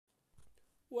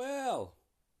Well,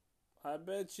 I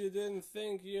bet you didn't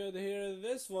think you'd hear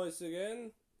this voice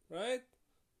again, right?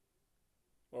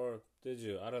 Or did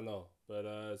you? I don't know. But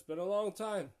it's been a long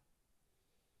time.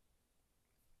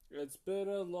 It's been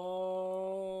a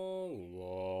long,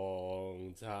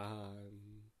 long time.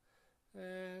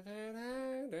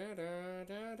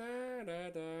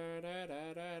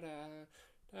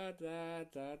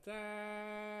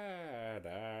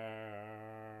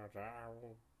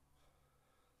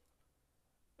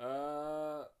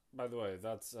 By the way,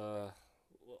 that's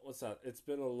what's that? It's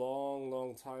been a long,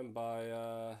 long time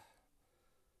by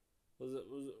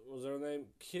was her name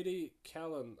Kitty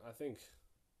Callan, I think,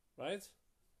 right?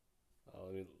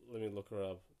 Let me look her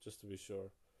up just to be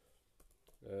sure.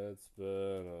 It's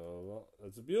been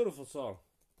it's a beautiful song.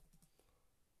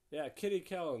 Yeah, Kitty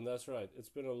Callan, that's right. It's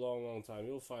been a long, long time.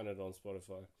 You'll find it on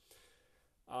Spotify.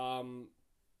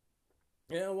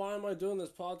 Yeah, why am I doing this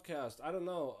podcast? I don't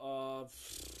know.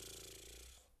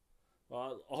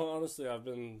 Well, honestly, I've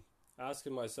been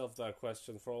asking myself that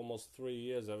question for almost 3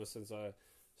 years, ever since I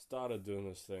started doing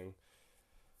this thing.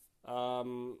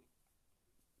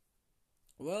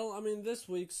 Well, I mean, this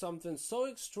week something so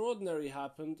extraordinary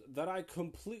happened that I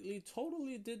completely,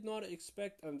 totally did not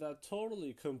expect, and that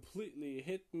totally, completely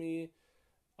hit me,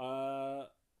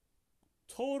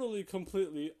 totally,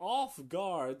 completely off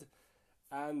guard,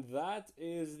 and that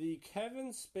is the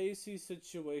Kevin Spacey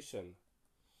situation.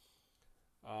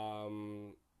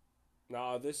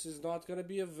 Now, this is not going to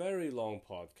be a very long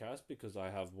podcast because I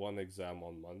have one exam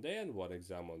on Monday and one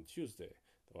exam on Tuesday.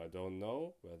 Though I don't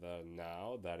know whether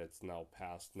now that it's now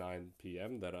past 9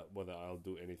 p.m. Whether I'll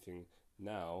do anything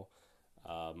now.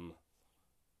 And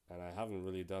I haven't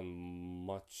really done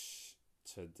much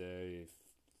today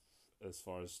as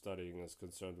far as studying is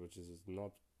concerned, which is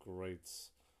not great.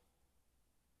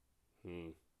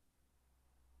 Yeah,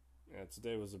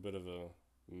 today was a bit of a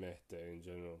meh day in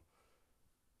general.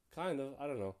 Kind of, I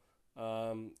don't know.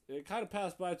 It kind of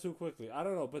passed by too quickly. I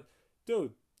don't know, but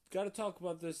dude, gotta talk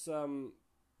about this Kevin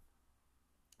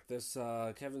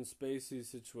Spacey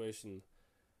situation,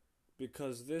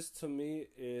 because this to me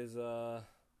is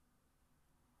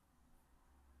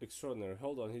extraordinary.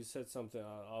 Hold on, he said something.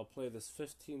 I'll play this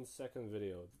 15-second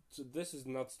video. So this is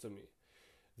nuts to me.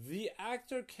 The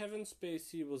actor Kevin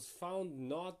Spacey was found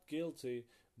not guilty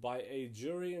by a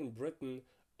jury in Britain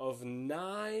of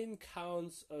 9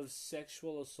 counts of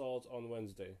sexual assault on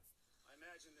Wednesday. I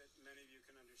imagine that many of you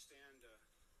can understand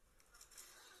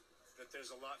that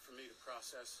there's a lot for me to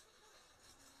process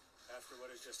after what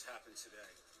has just happened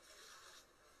today.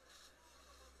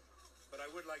 But I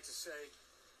would like to say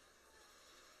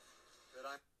that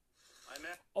I'm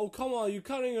at... Oh, come on, you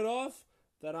cutting it off?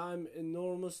 That I'm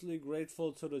enormously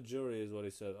grateful to the jury is what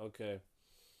he said. Okay.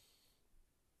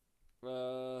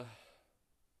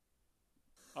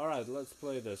 Alright, let's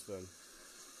play this then.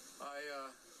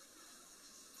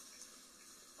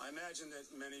 I imagine that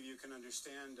many of you can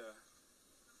understand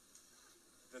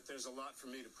that there's a lot for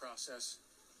me to process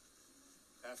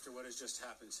after what has just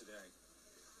happened today.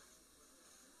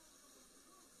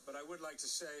 But I would like to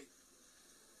say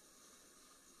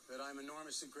that I'm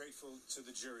enormously grateful to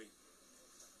the jury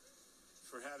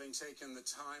for having taken the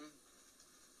time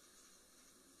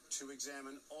to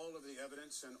examine all of the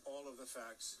evidence and all of the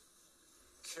facts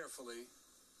carefully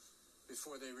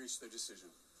before they reach their decision.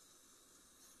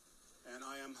 And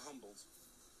I am humbled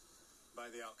by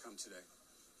the outcome today.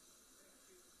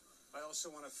 I also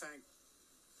want to thank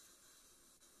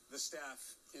the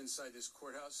staff inside this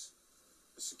courthouse,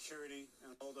 the security,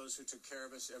 and all those who took care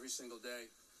of us every single day.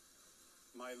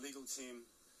 My legal team,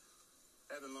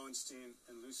 Evan Lowenstein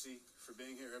and Lucy, for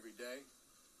being here every day.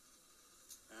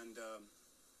 And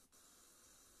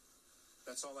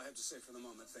that's all I have to say for the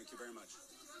moment. Thank you very much.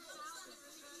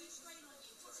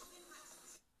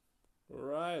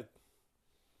 Right.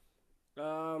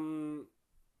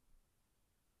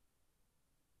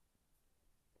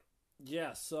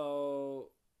 Yeah, so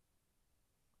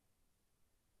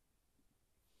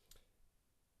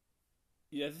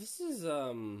yeah, this is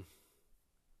I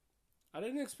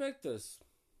didn't expect this.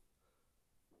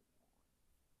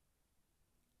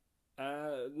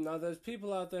 Now there's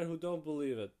people out there who don't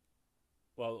believe it.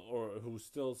 Well, or who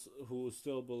still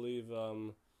believe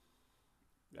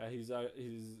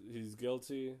he's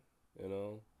guilty, you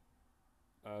know,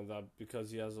 and that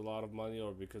because he has a lot of money,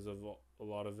 or because of a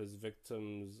lot of his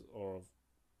victims, or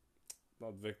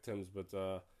not victims, but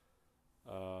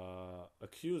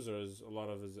accusers. A lot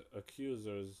of his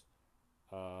accusers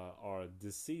are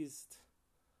deceased,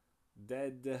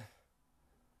 dead.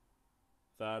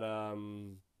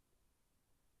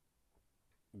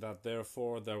 That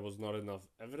therefore there was not enough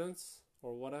evidence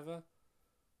or whatever.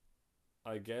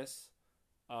 I guess.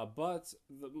 But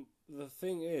the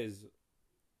thing is,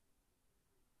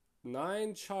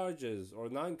 9 charges or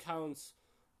 9 counts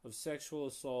of sexual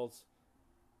assault,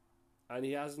 and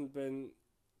he hasn't been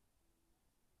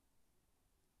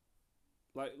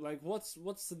like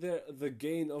what's the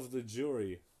gain of the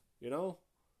jury, you know?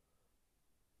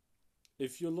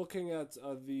 If you're looking at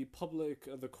the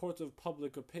court of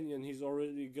public opinion, he's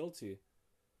already guilty.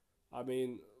 I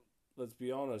mean, let's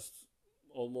be honest.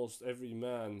 Almost every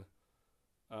man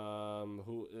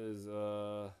who is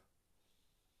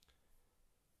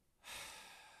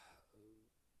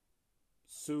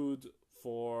sued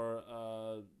for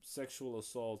sexual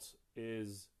assault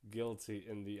is guilty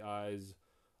in the eyes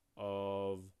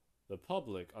of the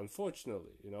public,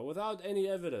 unfortunately, without any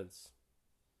evidence.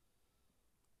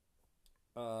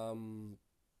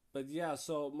 But yeah,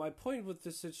 so my point with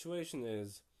this situation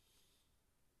is,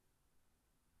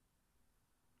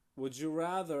 would you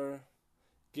rather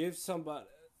give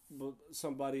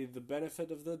somebody the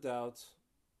benefit of the doubt,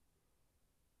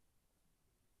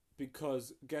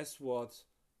 because guess what,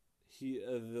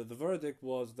 the verdict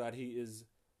was that he is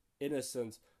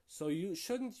innocent, so you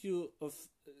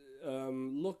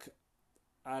look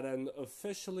at an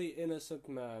officially innocent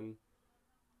man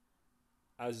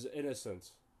as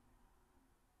innocent?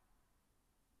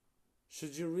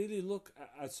 Should you really look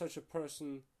at such a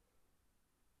person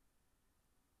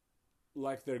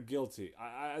like they're guilty?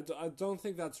 I don't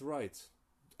think that's right.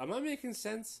 Am I making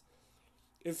sense?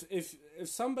 If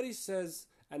somebody says,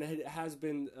 and it has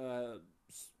been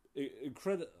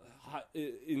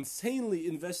insanely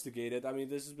investigated, I mean,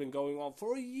 this has been going on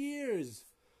for years.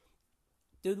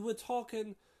 Dude, we're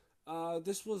talking.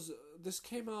 This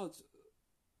came out,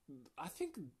 I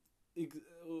think,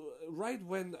 right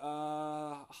when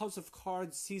House of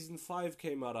Cards season 5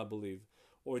 came out, I believe,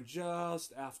 or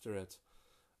just after it.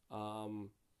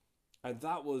 And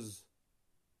that was,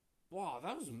 wow,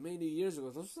 that was many years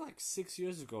ago. That was like 6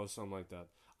 years ago or something like that.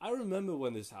 I remember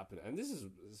when this happened, and this has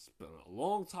been a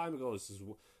long time ago. This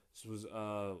was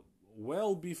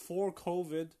well before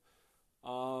COVID.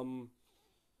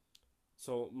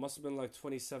 So it must have been like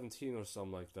 2017 or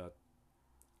something like that.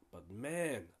 But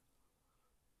man,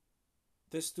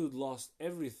 this dude lost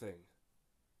everything.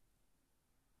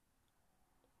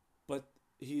 But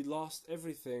he lost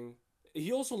everything.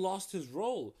 He also lost his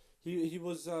role. He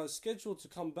was scheduled to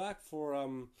come back for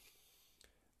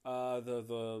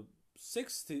the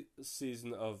sixth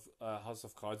season of House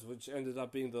of Cards, which ended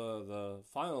up being the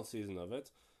final season of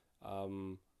it.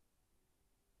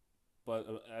 But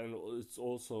and it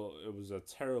was a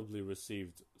terribly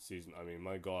received season. I mean,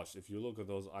 my gosh, if you look at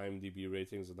those IMDb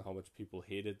ratings and how much people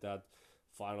hated that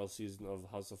final season of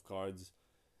House of Cards,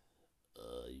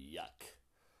 yuck.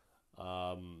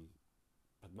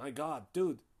 But my God,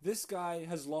 dude, this guy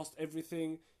has lost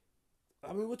everything.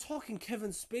 I mean, we're talking Kevin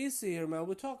Spacey here, man.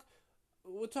 We're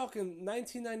talking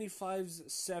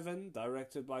 1995's Seven,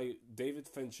 directed by David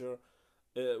Fincher,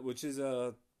 which is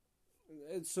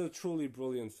it's a truly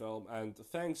brilliant film, and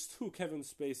thanks to Kevin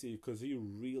Spacey, because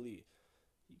he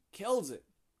kills it.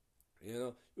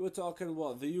 You were talking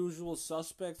The Usual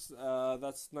Suspects.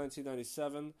 That's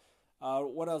 1997.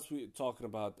 What else we talking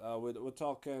about? We're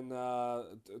talking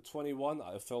 21,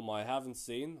 a film I haven't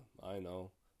seen. I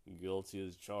know, guilty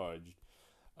as charged.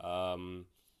 What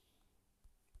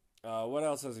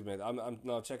else has he made? I'm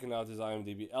now checking out his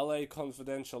IMDb. L.A.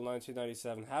 Confidential,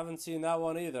 1997. Haven't seen that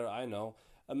one either. I know.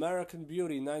 American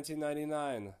Beauty,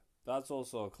 1999. That's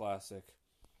also a classic.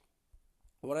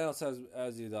 What else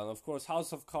has he done? Of course,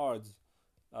 House of Cards.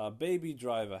 Baby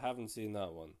Driver. Haven't seen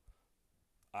that one.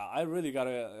 I really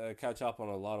gotta catch up on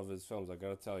a lot of his films, I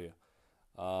gotta tell you.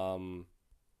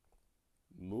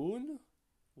 Moon?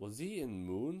 Was he in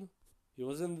Moon? He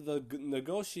was in The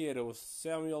Negotiator with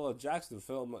Samuel L. Jackson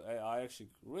film. I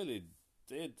actually really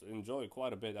did enjoy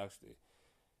quite a bit, actually.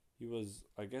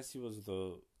 I guess he was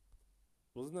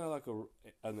wasn't there like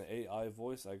an AI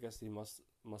voice? I guess he must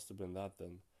have been that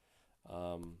then.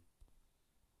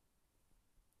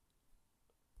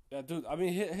 Yeah, dude, I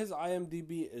mean, his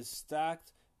IMDb is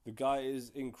stacked. The guy is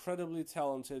incredibly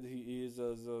talented. He is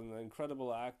an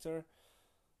incredible actor.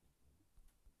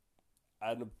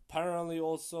 And apparently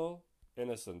also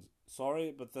innocent.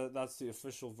 Sorry, but that's the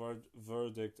official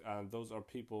verdict, and those are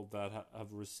people that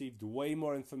have received way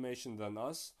more information than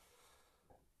us.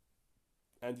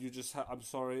 And you just I'm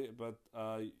sorry, but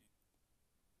I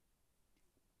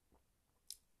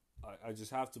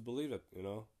just have to believe it,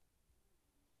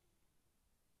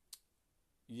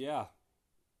 Yeah,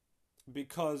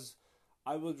 because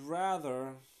I would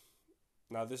rather.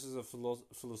 Now, this is a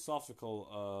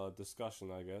philosophical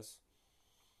discussion, I guess.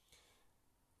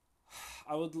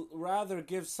 I would rather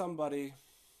give somebody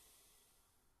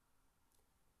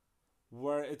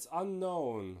where it's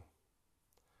unknown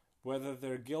whether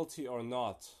they're guilty or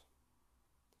not.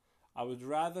 I would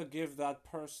rather give that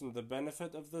person the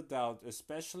benefit of the doubt,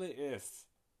 especially if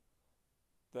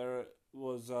there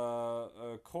was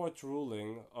a court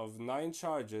ruling of 9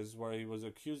 charges where he was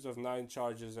accused of 9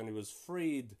 charges and he was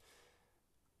freed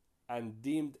and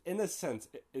deemed innocent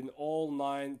in all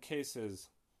 9 cases.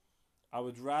 I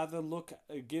would rather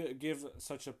give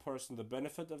such a person the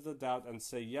benefit of the doubt and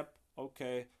say, yep,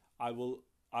 okay, I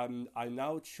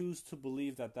now choose to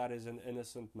believe that that is an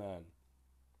innocent man.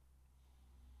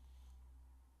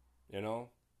 You know?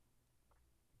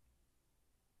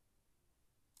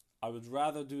 I would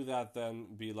rather do that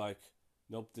than be like,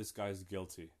 nope, this guy's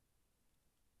guilty.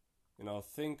 You know,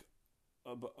 think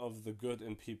of the good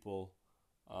in people.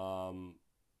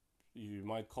 You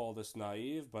might call this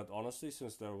naive, but honestly,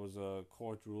 since there was a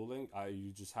court ruling,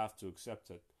 you just have to accept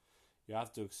it. You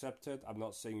have to accept it. I'm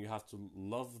not saying you have to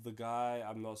love the guy.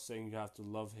 I'm not saying you have to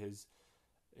love his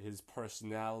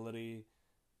personality,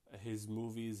 his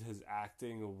movies, his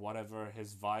acting, or whatever,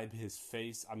 his vibe, his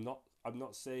face. I'm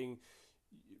not saying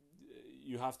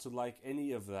you have to like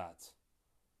any of that.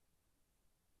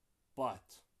 But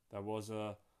there was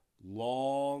a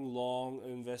long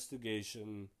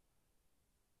investigation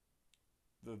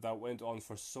that went on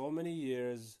for so many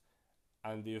years,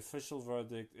 and the official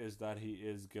verdict is that he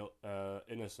is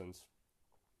innocent.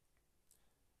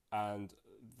 And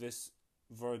this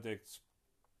verdict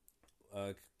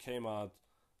came out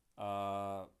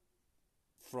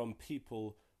from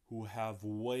people who have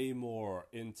way more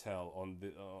intel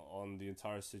on the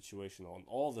entire situation, on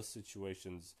all the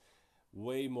situations,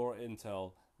 way more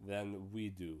intel than we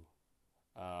do.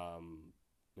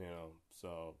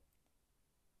 So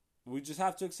we just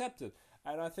have to accept it.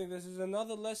 And I think this is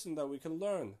another lesson that we can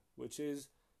learn, which is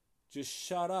just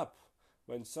shut up.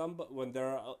 When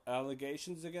there are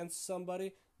allegations against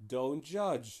somebody, don't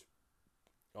judge.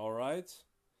 All right?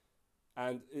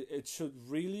 And it should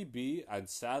really be, and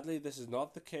sadly this is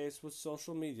not the case with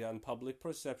social media and public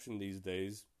perception these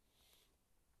days,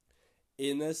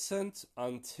 innocent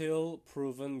until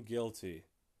proven guilty.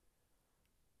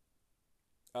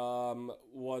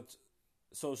 What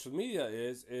social media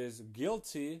is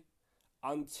guilty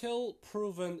until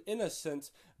proven innocent,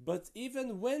 but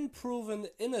even when proven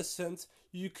innocent,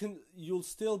 you'll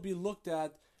still be looked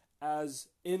at as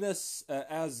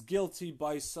guilty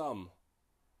by some.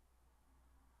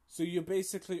 So you're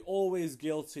basically always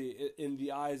guilty in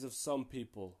the eyes of some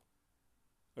people,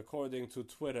 according to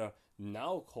Twitter,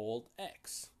 now called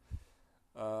X.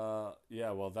 Well,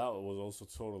 that was also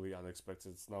totally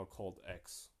unexpected. It's now called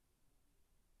X.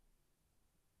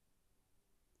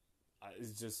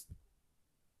 It's just,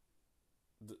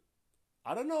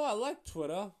 I don't know. I like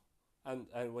Twitter, and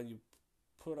when you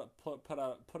put out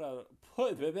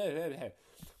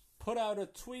a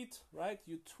tweet, right?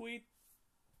 You tweet.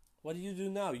 What do you do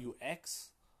now? You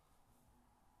X.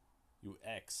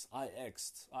 I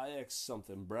X'd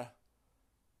something, bruh.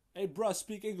 Hey, bruh,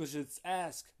 speak English. It's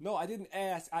ask. No, I didn't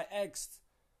ask. I X'd.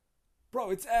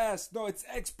 Bro, it's ask. No, it's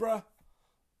X, bruh.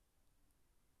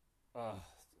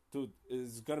 Dude,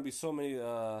 there's gonna be so many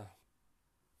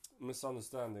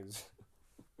misunderstandings.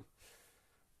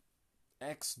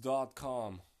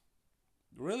 X.com.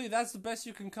 Really? That's the best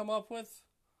you can come up with?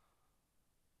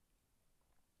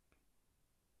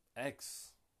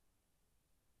 X.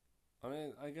 I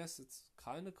mean, I guess it's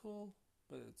kind of cool,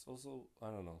 but it's also,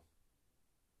 I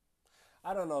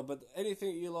don't know, but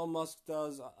anything Elon Musk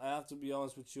does, I have to be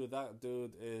honest with you, that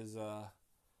dude is,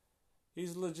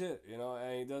 he's legit, and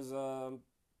he does,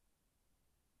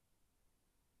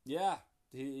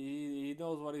 he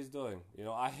knows what he's doing.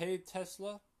 I hate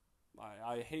Tesla.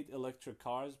 I hate electric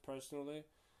cars, personally.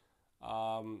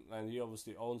 And he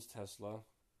obviously owns Tesla,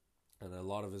 and a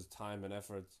lot of his time and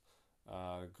effort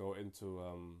go into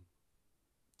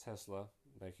Tesla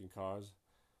making cars.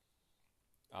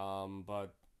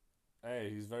 But hey,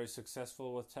 he's very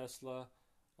successful with Tesla.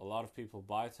 A lot of people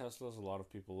buy Teslas. A lot of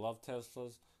people love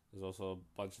Teslas. There's also a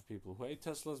bunch of people who hate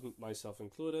Teslas, myself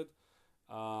included.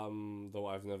 Though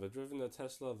I've never driven a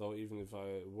Tesla, though even if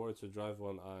I were to drive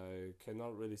one, I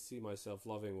cannot really see myself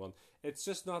loving one. It's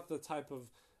just not the type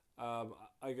of,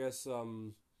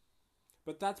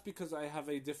 but that's because I have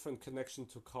a different connection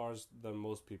to cars than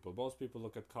most people. Most people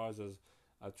look at cars as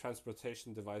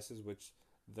transportation devices, which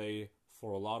they,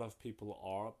 for a lot of people,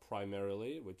 are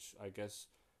primarily, which I guess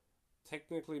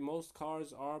technically most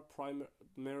cars are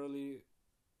primarily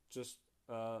just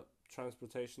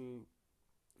transportation,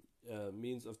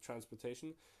 means of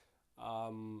transportation.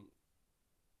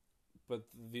 but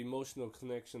the emotional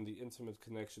connection, the intimate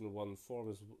connection one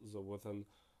forms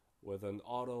with an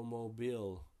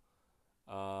automobile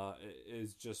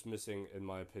is just missing, in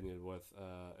my opinion, with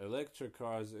electric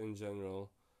cars in general.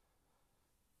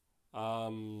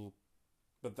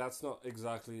 But that's not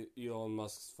exactly Elon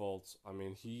Musk's fault. I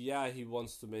mean, he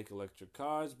wants to make electric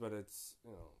cars, but it's,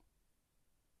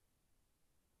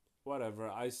 whatever.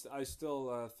 I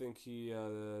still think he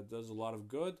does a lot of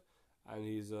good, and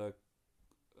he's a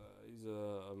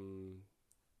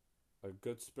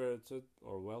good spirited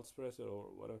or well spirited or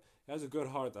whatever. He has a good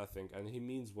heart, I think, and he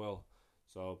means well.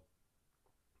 So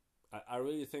I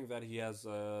really think that he has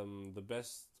the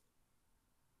best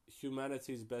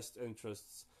humanity's best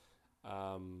interests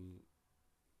in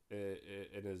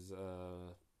his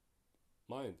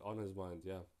mind, on his mind.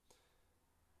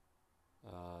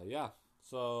 Yeah.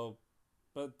 So,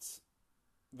 but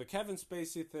the Kevin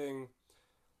Spacey thing,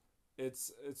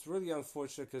 it's really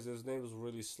unfortunate because his name was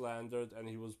really slandered, and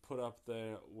he was put up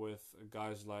there with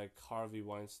guys like Harvey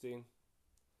Weinstein.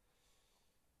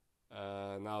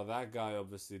 Now that guy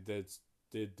obviously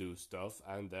did do stuff,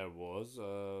 and there was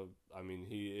I mean,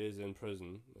 he is in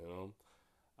prison,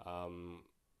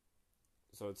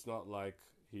 so it's not like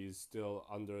he's still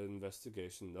under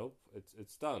investigation. Nope,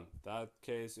 it's done. That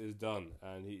case is done,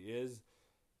 and he is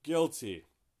guilty.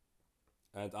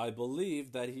 And I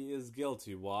believe that he is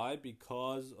guilty. Why?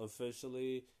 Because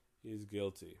officially he's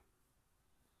guilty.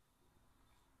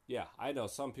 Yeah, I know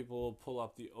some people will pull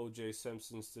up the O.J.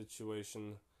 Simpson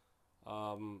situation.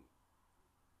 Long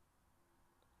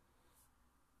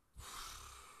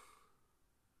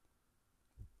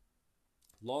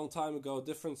time ago,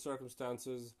 different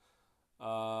circumstances.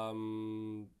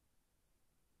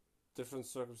 Different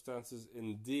circumstances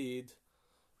indeed.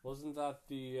 Wasn't that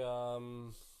the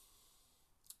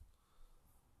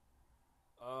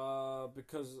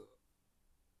because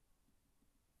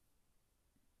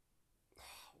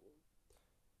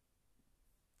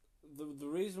the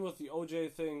reason with the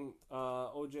OJ thing,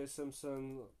 OJ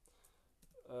Simpson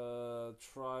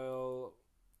trial,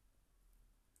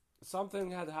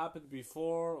 something had happened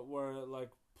before where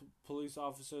like police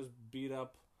officers beat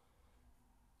up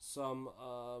some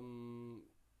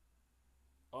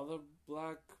other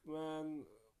black man.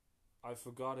 I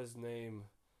forgot his name.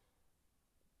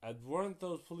 And weren't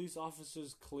those police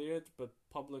officers cleared, but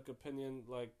public opinion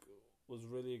like was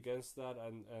really against that,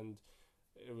 and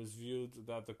it was viewed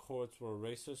that the courts were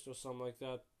racist or something like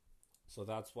that. So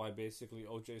that's why basically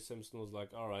O.J. Simpson was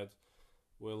like, all right,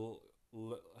 we'll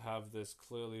have this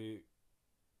clearly,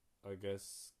 I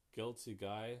guess, guilty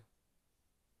guy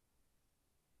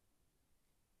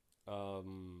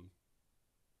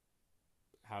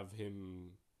have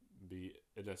him be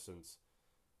innocent.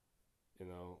 You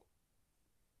know,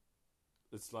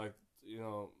 it's like,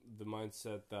 the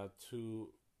mindset that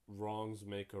two wrongs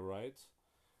make a right.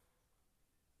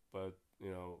 But,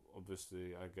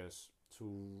 obviously, I guess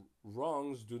two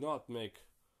wrongs do not make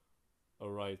a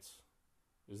right.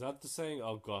 Is that the saying?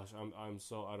 Oh gosh, I'm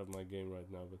so out of my game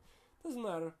right now, but doesn't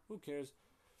matter. Who cares?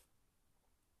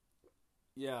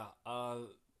 Yeah,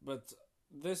 but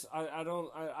this I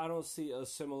don't see a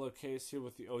similar case here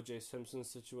with the O.J. Simpson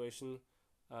situation.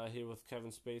 Here with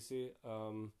Kevin Spacey.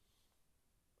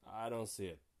 I don't see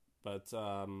it, but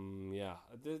yeah,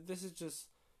 this is just.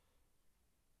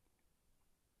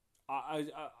 I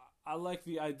like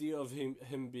the idea of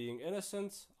him being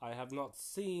innocent. I have not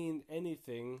seen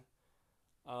anything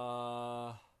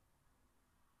to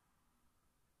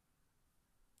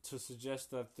suggest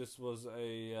that this was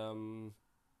a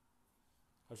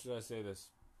how should I say this,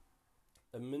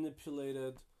 a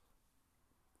manipulated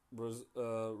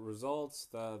results,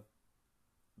 that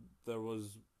there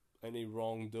was any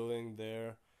wrongdoing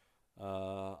there.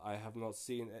 I have not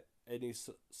seen any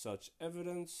such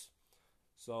evidence.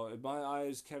 So in my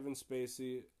eyes, Kevin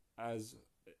Spacey, as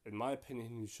in my opinion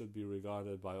he should be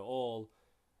regarded by all,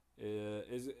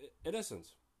 is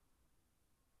innocent.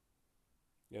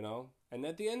 And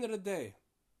at the end of the day,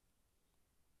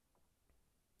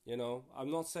 I'm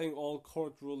not saying all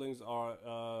court rulings are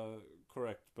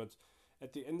correct, but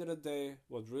at the end of the day,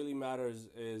 what really matters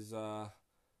is,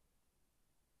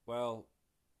 well,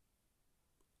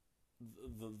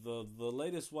 the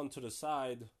latest one to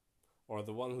decide, or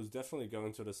the one who's definitely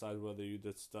going to decide whether you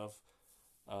did stuff,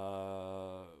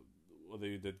 whether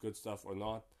you did good stuff or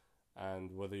not,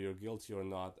 and whether you're guilty or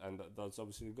not, and that's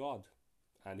obviously God,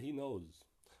 and He knows.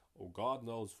 Oh, God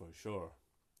knows for sure.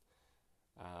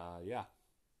 Yeah.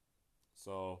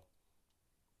 So,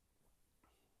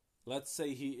 let's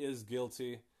say he is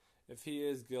guilty. If he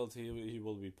is guilty, he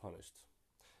will be punished.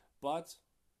 But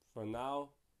for now,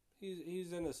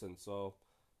 he's innocent. So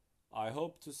I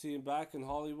hope to see him back in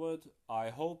Hollywood. I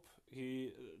hope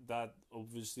he that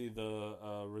obviously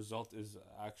the result is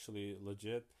actually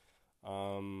legit.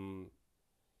 Um,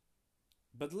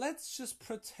 but let's just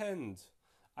pretend.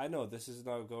 I know this is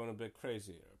now going a bit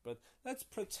crazy here, but let's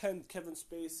pretend Kevin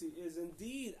Spacey is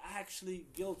indeed actually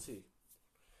guilty.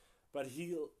 But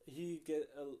he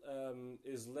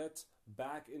is let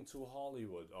back into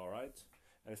Hollywood, all right,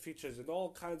 and it features in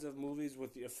all kinds of movies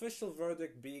with the official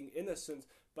verdict being innocent.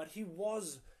 But he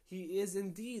is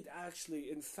indeed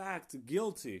actually in fact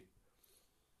guilty.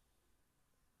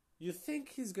 You think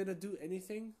he's gonna do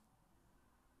anything?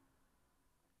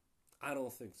 I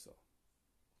don't think so.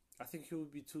 I think he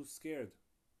would be too scared.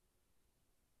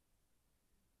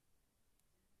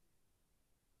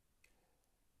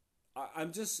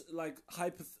 I'm just like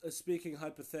speaking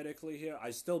hypothetically here.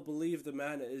 I still believe the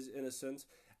man is innocent,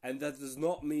 and that does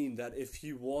not mean that if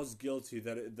he was guilty,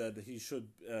 that he should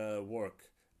work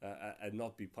and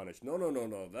not be punished. No, no, no,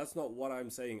 no. That's not what I'm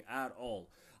saying at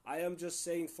all. I am just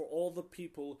saying for all the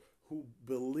people who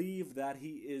believe that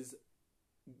he is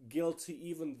guilty,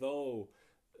 even though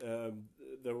um,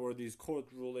 there were these court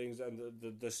rulings and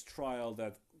this trial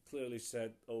that clearly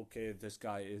said, okay, this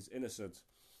guy is innocent.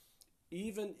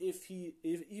 Even if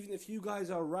you guys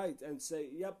are right and say,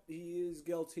 yep, he is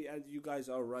guilty, and you guys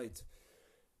are right,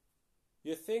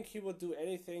 you think he would do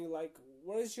anything? Like,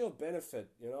 what is your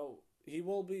benefit? He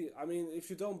will be. I mean, if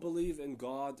you don't believe in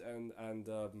God and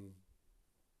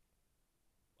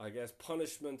I guess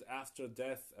punishment after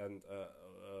death and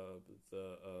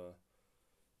the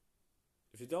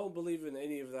if you don't believe in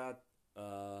any of that,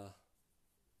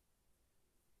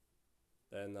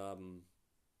 then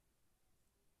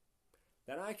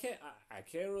then I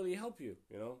can't really help you,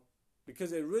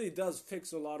 because it really does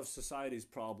fix a lot of society's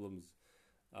problems.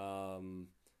 Um,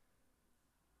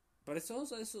 but it's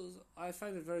I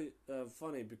find it very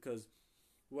funny because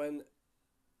when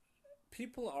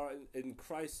people are in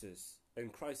crises,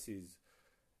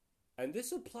 and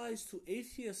this applies to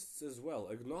atheists as well,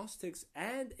 agnostics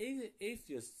and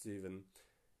atheists even,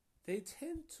 they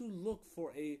tend to look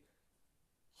for a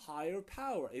higher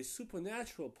power, a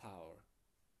supernatural power.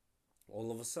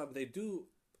 All of a sudden, they do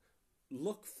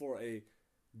look for a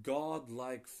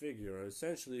god-like figure,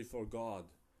 essentially for God.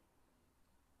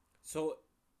 So,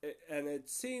 and it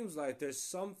seems like there's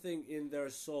something in their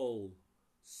soul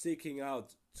seeking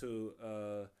out to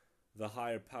the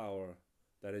higher power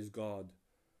that is God.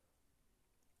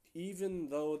 Even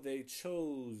though they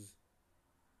chose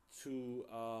to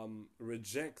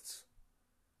reject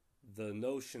the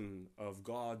notion of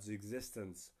God's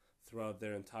existence throughout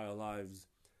their entire lives,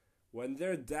 when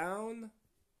they're down,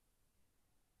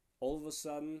 all of a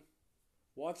sudden,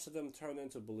 watch them turn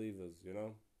into believers,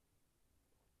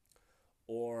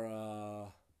 Or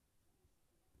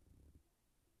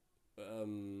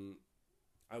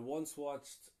I once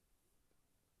watched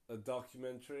a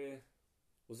documentary.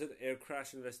 Was it Air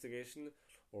Crash Investigation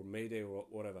or Mayday or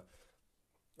whatever?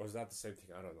 Or is that the same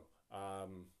thing? I don't know.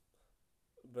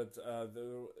 But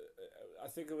I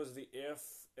think it was the Air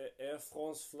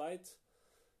France flight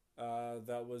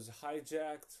that was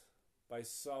hijacked by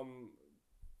some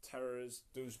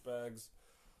terrorist douchebags.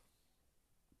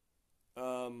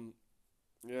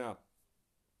 Yeah.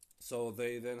 So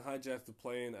they then hijacked the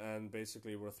plane and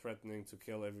basically were threatening to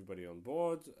kill everybody on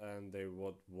board, and they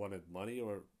wanted money,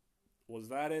 or was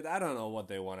that it? I don't know what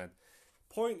they wanted.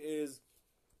 Point is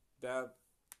that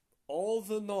all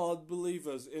the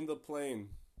non-believers in the plane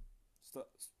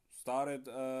started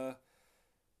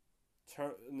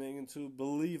turning into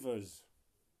believers.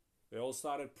 They all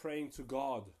started praying to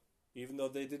God, even though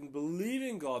they didn't believe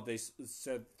in God, they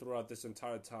said throughout this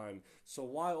entire time. So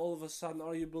why all of a sudden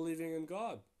are you believing in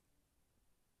God?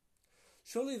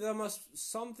 Surely there must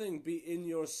something be in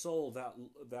your soul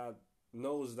that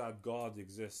knows that God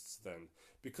exists then.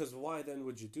 Because why then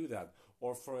would you do that?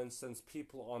 Or for instance,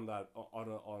 people on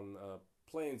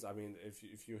planes, I mean,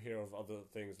 if you hear of other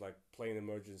things like plane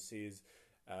emergencies,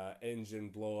 engine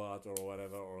blowout or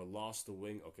whatever, or lost the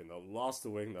wing. Okay, no, lost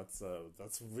the wing.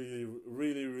 That's really,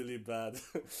 really, really bad.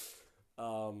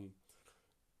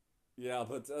 Yeah,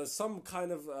 but some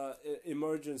kind of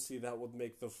emergency that would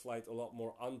make the flight a lot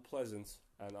more unpleasant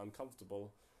and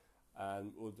uncomfortable,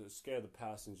 and would scare the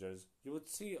passengers. You would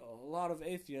see a lot of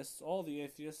atheists. All the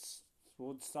atheists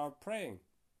would start praying.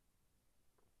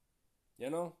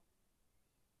 Where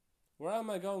am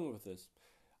I going with this?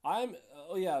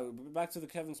 Oh yeah, back to the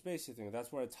Kevin Spacey thing.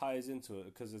 That's where it ties into it,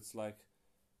 because it's like,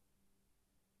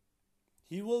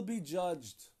 he will be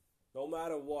judged no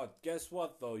matter what. Guess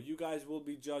what though? You guys will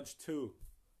be judged too.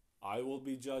 I will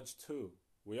be judged too.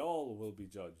 We all will be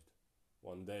judged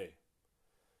one day.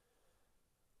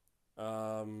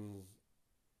 Um,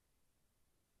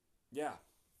 yeah,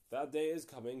 that day is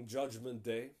coming, Judgment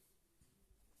Day.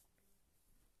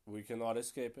 We cannot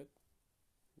escape it.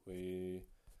 We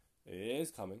It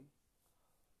is coming.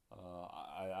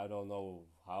 I don't know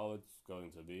how it's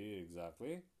going to be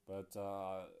exactly, but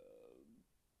I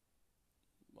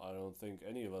don't think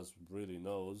any of us really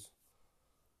knows.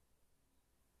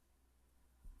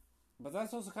 But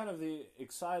that's also kind of the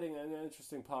exciting and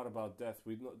interesting part about death.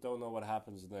 We don't know what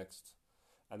happens next.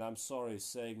 And I'm sorry,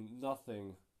 saying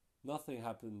nothing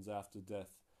happens after death.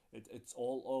 It's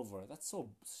all over. That's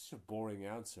such a boring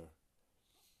answer.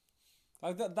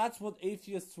 Like that's what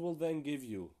atheists will then give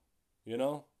you, you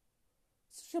know?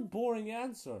 Such a boring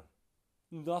answer.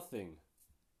 Nothing.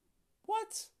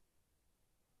 What?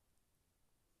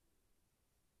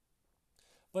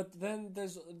 But then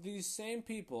there's these same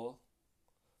people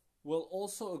will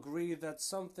also agree that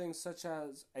something such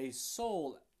as a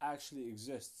soul actually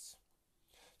exists.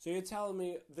 So you're telling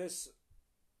me this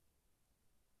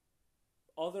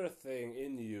other thing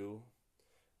in you,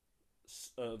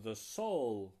 the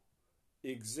soul,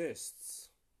 exists.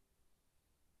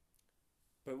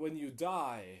 But when you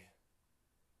die,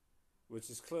 which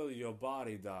is clearly your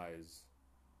body dies,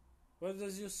 where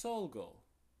does your soul go?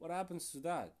 What happens to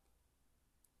that?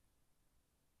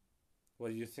 Well,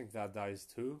 you think that dies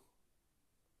too?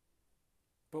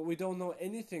 But we don't know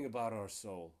anything about our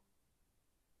soul.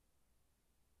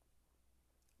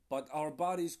 But our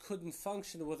bodies couldn't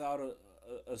function without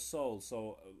a soul,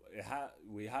 so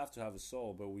we have to have a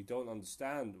soul, but we don't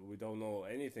understand, we don't know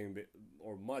anything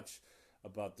or much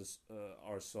about this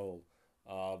our soul.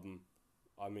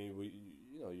 I mean,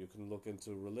 you can look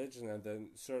into religion, and then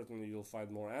certainly you'll find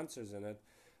more answers in it.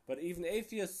 But even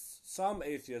atheists, some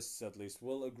atheists at least,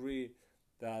 will agree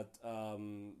that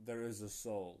there is a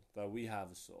soul, that we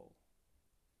have a soul.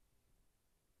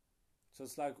 So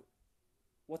it's like,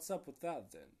 what's up with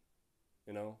that then?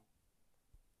 You know?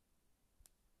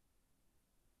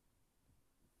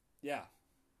 Yeah.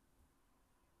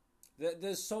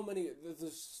 There's so many. This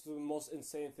is the most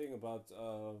insane thing about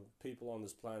people on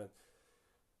this planet.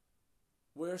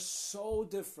 We're so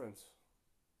different.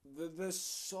 There's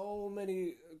so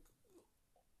many,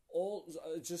 all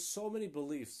just so many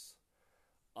beliefs,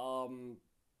 um,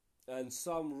 and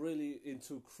some really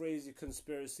into crazy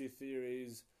conspiracy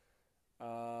theories.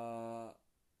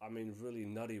 I mean, really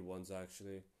nutty ones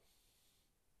actually.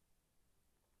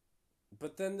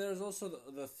 But then there's also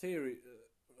the theory,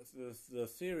 the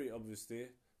theory obviously,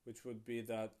 which would be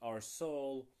that our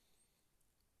soul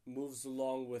moves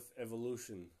along with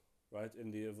evolution, right?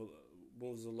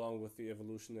 Moves along with the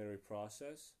evolutionary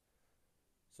process.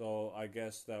 So I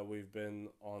guess that we've been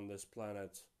on this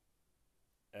planet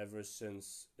ever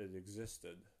since it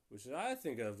existed, which is, I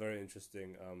think, a very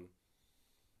interesting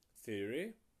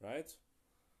theory, right?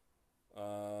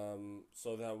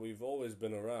 So that we've always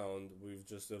been around. We've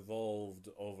just evolved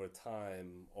over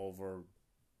time, over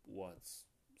what,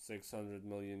 600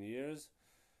 million years?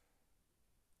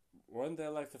 Weren't they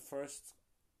like the first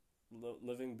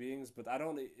living beings? But I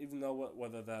don't even know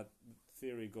whether that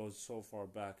theory goes so far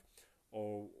back,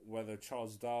 or whether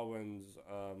Charles Darwin's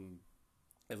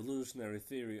evolutionary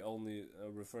theory only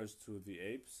refers to the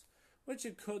apes, which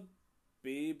it could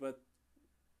be, but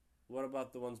what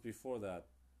about the ones before that?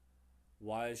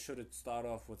 Why should it start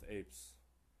off with apes?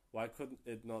 Why couldn't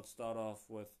it not start off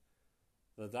with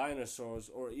the dinosaurs,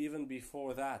 or even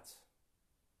before that?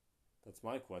 That's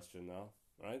my question now,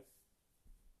 right?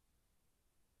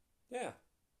 Yeah,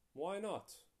 why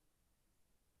not?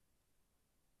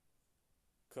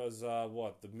 Because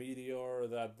what, the meteor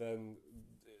that then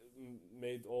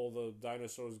made all the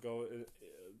dinosaurs go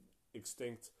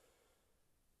extinct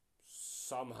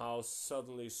somehow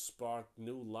suddenly sparked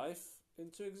new life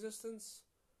into existence?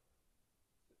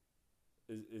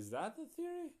 Is that the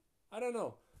theory? I don't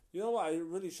know. You know what? I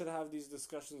really should have these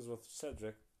discussions with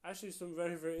Cedric. Actually, some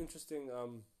very, very interesting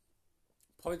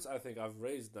points I think I've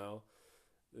raised now.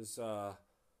 This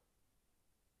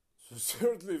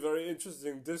certainly very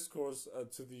interesting discourse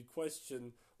to the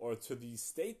question, or to the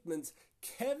statement,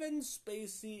 Kevin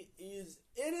Spacey is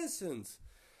innocent.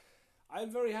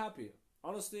 I'm very happy.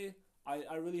 Honestly,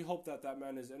 I really hope that that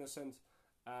man is innocent,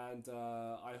 and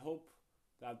I hope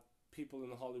that people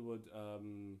in Hollywood,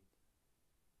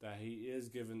 that he is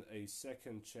given a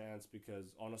second chance, because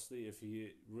honestly, if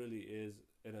he really is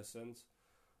innocent,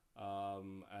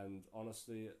 and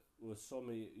honestly, with so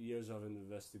many years of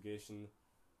investigation,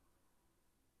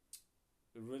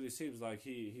 it really seems like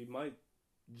he might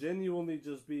genuinely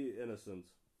just be innocent.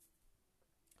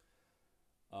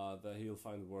 That he'll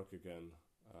find work again.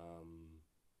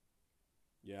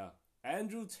 Yeah.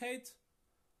 Andrew Tate,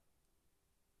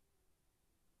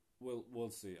 we'll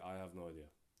see. I have no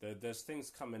idea. There's things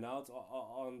coming out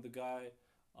on the guy.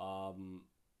 Um,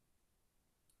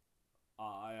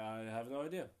 I have no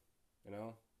idea. You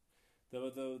know,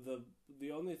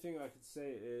 the only thing I could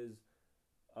say is,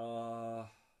 uh,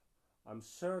 I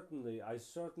certainly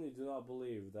do not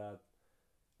believe that,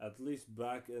 at least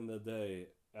back in the day,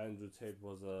 Andrew Tate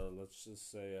was let's just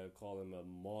say, I call him a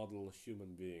model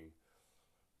human being.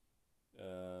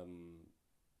 Um,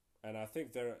 and I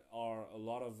think there are a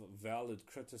lot of valid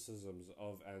criticisms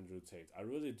of Andrew Tate. I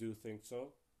really do think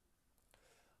so.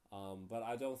 But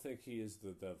I don't think he is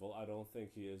the devil. I don't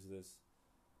think he is this,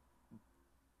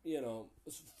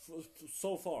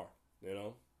 so far, you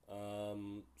know.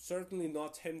 Certainly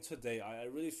not him today. I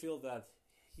really feel that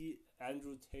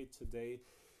Andrew Tate today,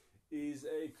 is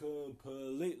a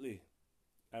completely,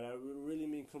 and I really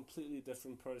mean completely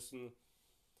different person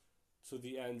to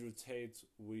the Andrew Tate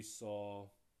we saw,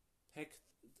 heck,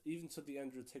 even to the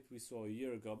Andrew Tate we saw a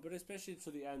year ago, but especially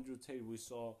to the Andrew Tate we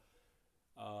saw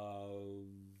 4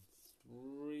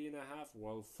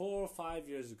 or 5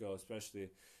 years ago, especially.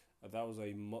 That was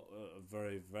a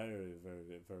very, very,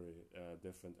 very, very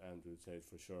different Andrew Tate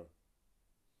for sure.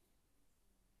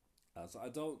 So I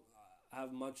don't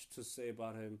have much to say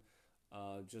about him.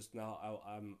 Just now,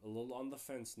 I'm a little on the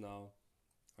fence now.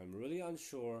 I'm really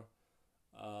unsure.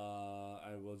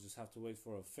 And we'll just have to wait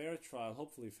for a fair trial,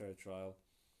 hopefully fair trial.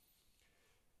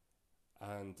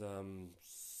 And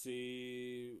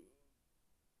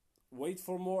wait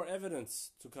for more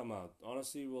evidence to come out.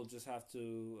 Honestly, we'll just have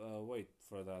to wait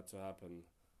for that to happen.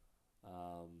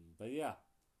 But yeah,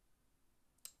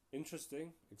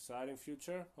 interesting, exciting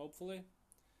future, hopefully.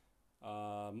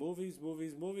 Movies,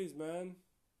 man.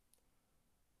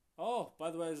 Oh, by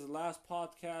the way, it's the last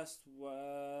podcast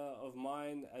of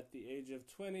mine at the age of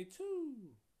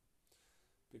 22.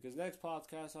 Because next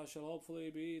podcast I shall hopefully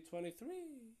be 23.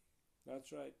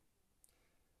 That's right.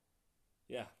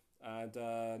 Yeah. And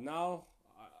now,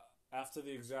 after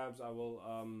the exams, I will,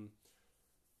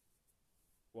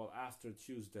 after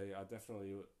Tuesday, I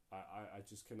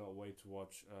just cannot wait to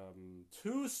watch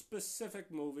 2 specific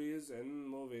movies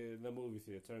in the movie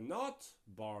theater. Not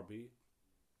Barbie.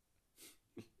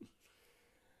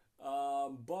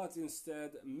 But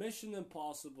instead, Mission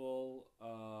Impossible,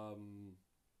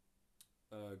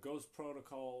 Ghost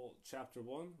Protocol Chapter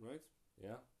 1, right?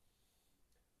 Yeah.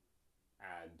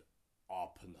 And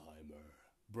Oppenheimer.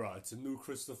 Bruh, it's a new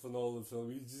Christopher Nolan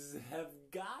film. You just have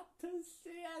got to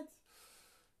see it.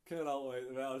 Cannot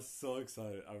wait. Man, I'm so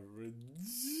excited. I'm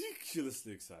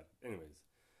ridiculously excited. Anyways,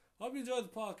 hope you enjoyed the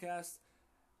podcast.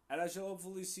 And I shall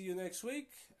hopefully see you next week.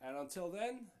 And until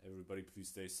then, everybody please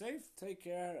stay safe, take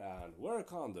care, and wear a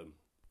condom.